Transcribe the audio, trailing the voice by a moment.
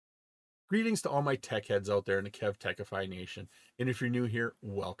Greetings to all my tech heads out there in the KevTechify nation, and if you're new here,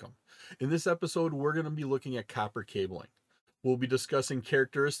 welcome. In this episode, we're going to be looking at copper cabling. We'll be discussing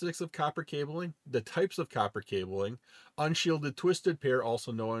characteristics of copper cabling, the types of copper cabling, unshielded twisted pair,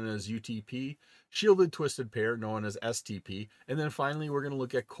 also known as UTP, shielded twisted pair, known as STP, and then finally we're going to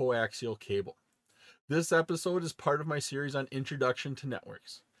look at coaxial cable. This episode is part of my series on Introduction to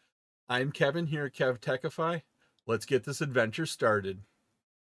Networks. I'm Kevin here at KevTechify. Let's get this adventure started.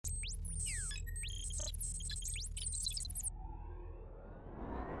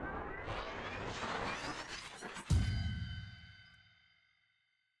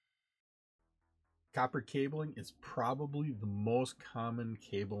 Copper cabling is probably the most common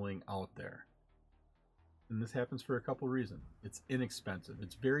cabling out there. And this happens for a couple reasons. It's inexpensive.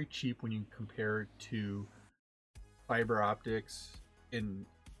 It's very cheap when you compare it to fiber optics and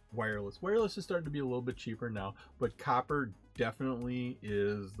wireless. Wireless is starting to be a little bit cheaper now, but copper definitely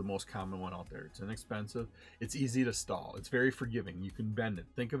is the most common one out there. It's inexpensive. It's easy to install. It's very forgiving. You can bend it.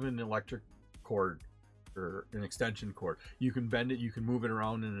 Think of an electric cord or an extension cord. You can bend it, you can move it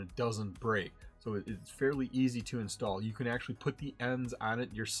around, and it doesn't break. So it's fairly easy to install. You can actually put the ends on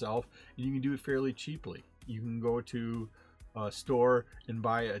it yourself, and you can do it fairly cheaply. You can go to a store and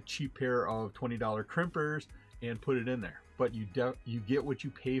buy a cheap pair of $20 crimpers and put it in there. But you get what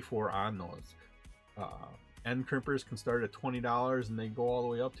you pay for on those. End crimpers can start at $20 and they go all the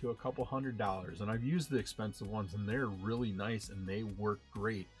way up to a couple $100. And I've used the expensive ones and they're really nice and they work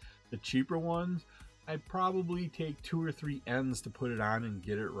great. The cheaper ones, I'd probably take 2 or 3 ends to put it on and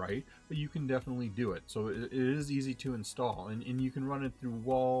get it right, but you can definitely do it. So it is easy to install, and you can run it through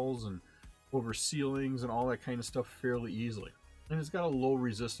walls and over ceilings and all that kind of stuff fairly easily. And it's got a low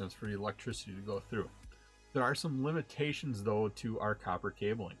resistance for the electricity to go through. There are some limitations though to our copper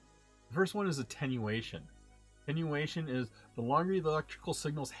cabling. The first one is attenuation. Attenuation is the longer the electrical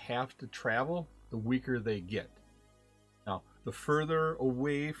signals have to travel, the weaker they get. Now, the further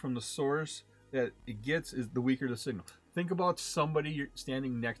away from the source that it gets is the weaker the signal. Think about somebody you're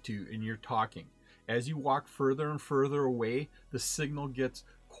standing next to and you're talking. As you walk further and further away, the signal gets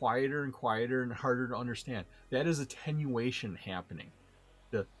quieter and quieter and harder to understand. That is attenuation happening.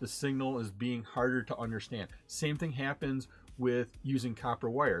 The signal is being harder to understand. Same thing happens with using copper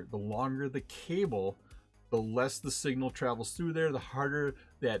wire. The longer the cable, the less the signal travels through there, the harder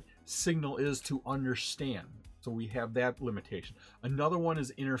that signal is to understand. So we have that limitation. Another one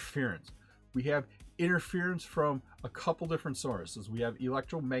is interference. We have interference from a couple different sources. We have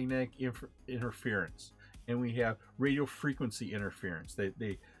electromagnetic interference, and we have radio frequency interference.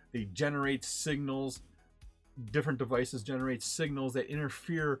 They generate signals. Different devices generate signals that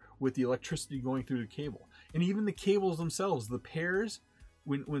interfere with the electricity going through the cable. And even the cables themselves, the pairs,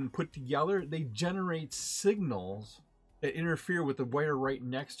 when put together, they generate signals that interfere with the wire right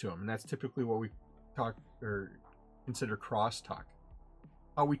next to them. And that's typically what we talk or consider crosstalk.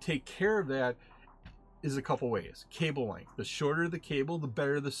 How we take care of that is a couple ways. Cable length. The shorter the cable, the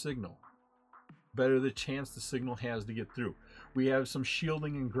better the signal. Better the chance the signal has to get through. We have some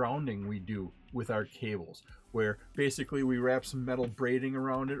shielding and grounding we do with our cables, where basically we wrap some metal braiding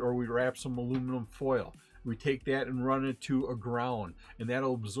around it or we wrap some aluminum foil. We take that and run it to a ground, and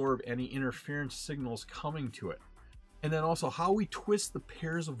that'll absorb any interference signals coming to it. And then also how we twist the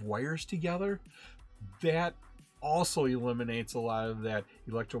pairs of wires together, that also eliminates a lot of that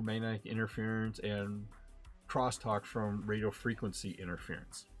electromagnetic interference and crosstalk from radio frequency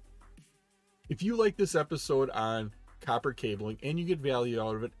interference. If you like this episode on copper cabling and you get value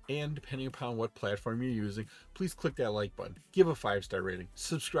out of it, and depending upon what platform you're using, please click that like button, give a 5-star rating,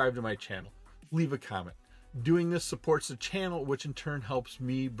 subscribe to my channel, leave a comment. Doing this supports the channel, which in turn helps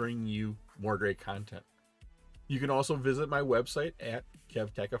me bring you more great content. You can also visit my website at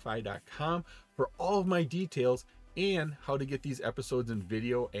KevTechify.com for all of my details and how to get these episodes in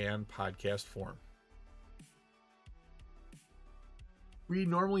video and podcast form. We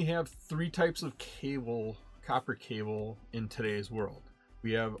normally have 3 types of cable, copper cable, in today's world.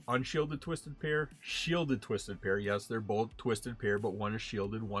 We have unshielded twisted pair, shielded twisted pair. Yes, they're both twisted pair, but one is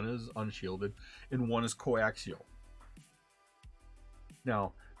shielded, one is unshielded, and one is coaxial.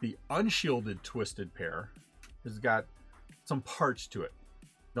 Now, the unshielded twisted pair has got some parts to it.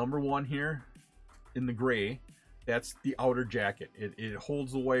 Number 1 here in the gray, that's the outer jacket. It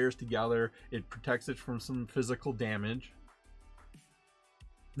holds the wires together. It protects it from some physical damage.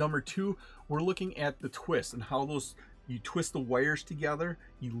 Number 2, we're looking at the twist and how you twist the wires together,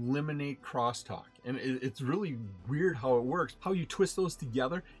 you eliminate crosstalk. And it's really weird how it works. How you twist those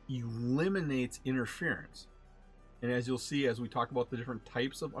together eliminates interference. And as you'll see, as we talk about the different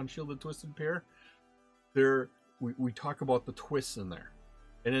types of unshielded twisted pair, we talk about the twists in there.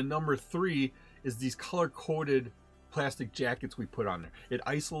 And then number 3 is these color-coded plastic jackets we put on there. It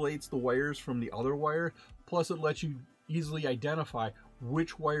isolates the wires from the other wire, plus it lets you easily identify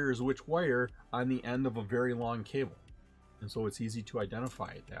which wire is which wire on the end of a very long cable. And so it's easy to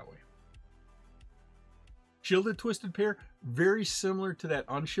identify it that way. Shielded twisted pair, very similar to that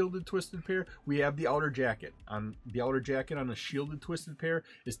unshielded twisted pair. We have the outer jacket. The outer jacket on a shielded twisted pair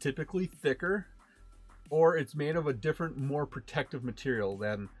is typically thicker, or it's made of a different, more protective material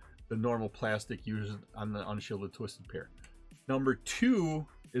than the normal plastic used on the unshielded twisted pair. Number 2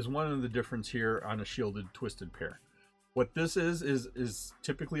 is one of the difference here on a shielded twisted pair. What this is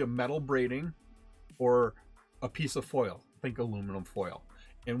typically a metal braiding or a piece of foil. Think aluminum foil.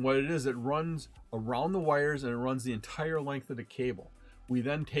 And what it is, it runs around the wires and it runs the entire length of the cable. We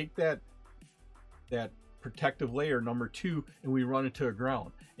then take that protective layer, number 2, and we run it to a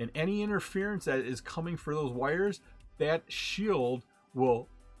ground. And any interference that is coming for those wires, that shield will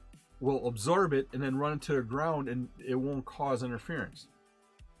absorb it and then run it to the ground, and it won't cause interference.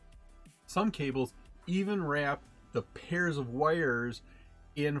 Some cables even wrap the pairs of wires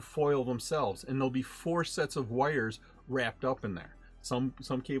in foil themselves, and there'll be 4 sets of wires wrapped up in there. Some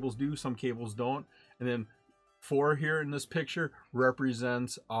cables do, some cables don't. And then 4 here in this picture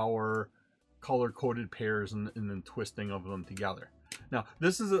represents our color-coded pairs and then twisting of them together. Now,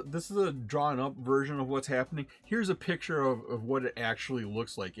 this is a drawn-up version of what's happening. Here's a picture of what it actually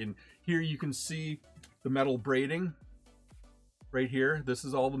looks like. And here you can see the metal braiding right here. This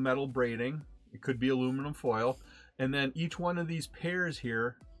is all the metal braiding. It could be aluminum foil. And then each one of these pairs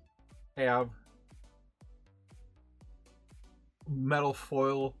here have metal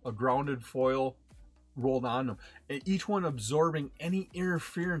foil, a grounded foil rolled on them, and each one absorbing any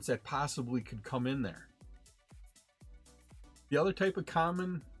interference that possibly could come in there. The other type of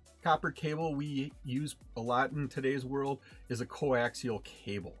common copper cable we use a lot in today's world is a coaxial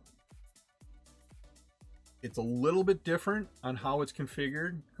cable. It's a little bit different on how it's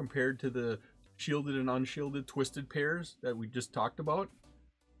configured compared to the shielded and unshielded twisted pairs that we just talked about.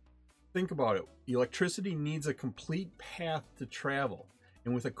 Think about it. Electricity needs a complete path to travel.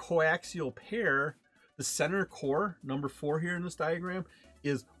 And with a coaxial pair, the center core, number 4 here in this diagram,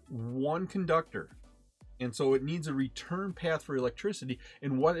 is one conductor. And so it needs a return path for electricity.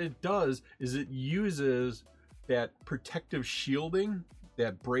 And what it does is it uses that protective shielding,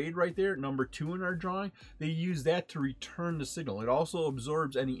 that braid right there, number 2 in our drawing. They use that to return the signal. It also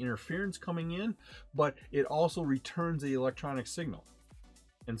absorbs any interference coming in, but it also returns the electronic signal.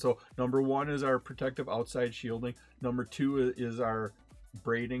 And so number 1 is our protective outside shielding. Number 2 is our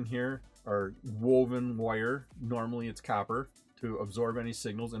braiding here, our woven wire. Normally it's copper to absorb any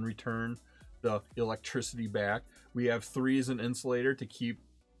signals and return the electricity back. We have 3 as an insulator to keep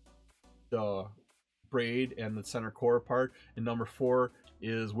the braid and the center core apart. And number 4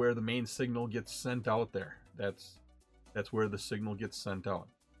 is where the main signal gets sent out there. That's where the signal gets sent out.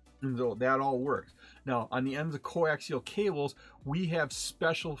 And so that all works. Now, on the ends of coaxial cables, we have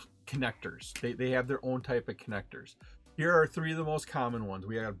special connectors. They have their own type of connectors. Here are 3 of the most common ones.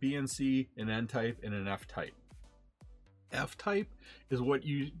 We have BNC, an N-type, and an F-type. F-type is what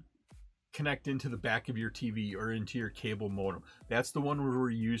you connect into the back of your TV or into your cable modem. That's the one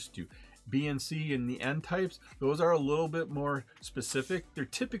we're used to. BNC and the N-types, those are a little bit more specific. They're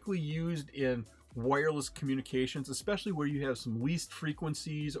typically used in wireless communications, especially where you have some least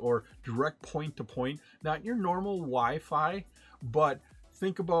frequencies or direct point-to-point. Not your normal Wi-Fi, but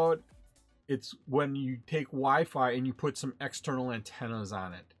think about it's when you take Wi-Fi and you put some external antennas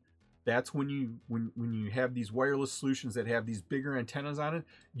on it. That's when you have these wireless solutions that have these bigger antennas on it,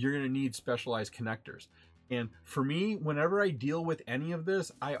 you're going to need specialized connectors. And for me, whenever I deal with any of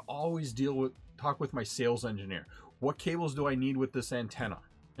this, I always talk with my sales engineer. What cables do I need with this antenna?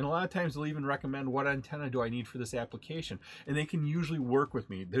 And a lot of times they'll even recommend, what antenna do I need for this application? And they can usually work with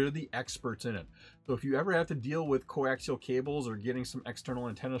me. They're the experts in it. So if you ever have to deal with coaxial cables or getting some external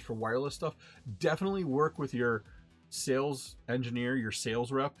antennas for wireless stuff, definitely work with your sales engineer, your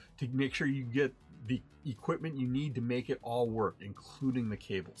sales rep, to make sure you get the equipment you need to make it all work, including the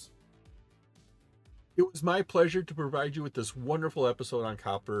cables. It was my pleasure to provide you with this wonderful episode on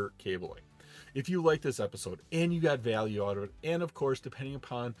copper cabling. If you like this episode and you got value out of it, and of course, depending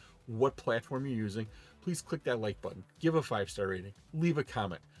upon what platform you're using, please click that like button, give a 5-star rating, leave a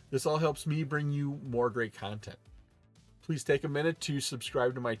comment. This all helps me bring you more great content. Please take a minute to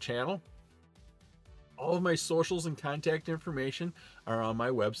subscribe to my channel. All of my socials and contact information are on my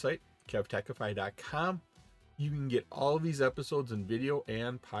website, KevTechify.com. You can get all of these episodes in video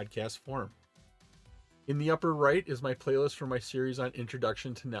and podcast form. In the upper right is my playlist for my series on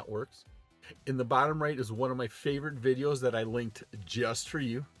Introduction to Networks. In the bottom right is one of my favorite videos that I linked just for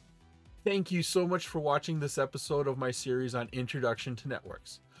you. Thank you so much for watching this episode of my series on Introduction to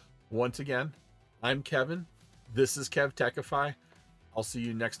Networks. Once again, I'm Kevin. This is KevTechify. I'll see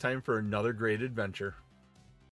you next time for another great adventure.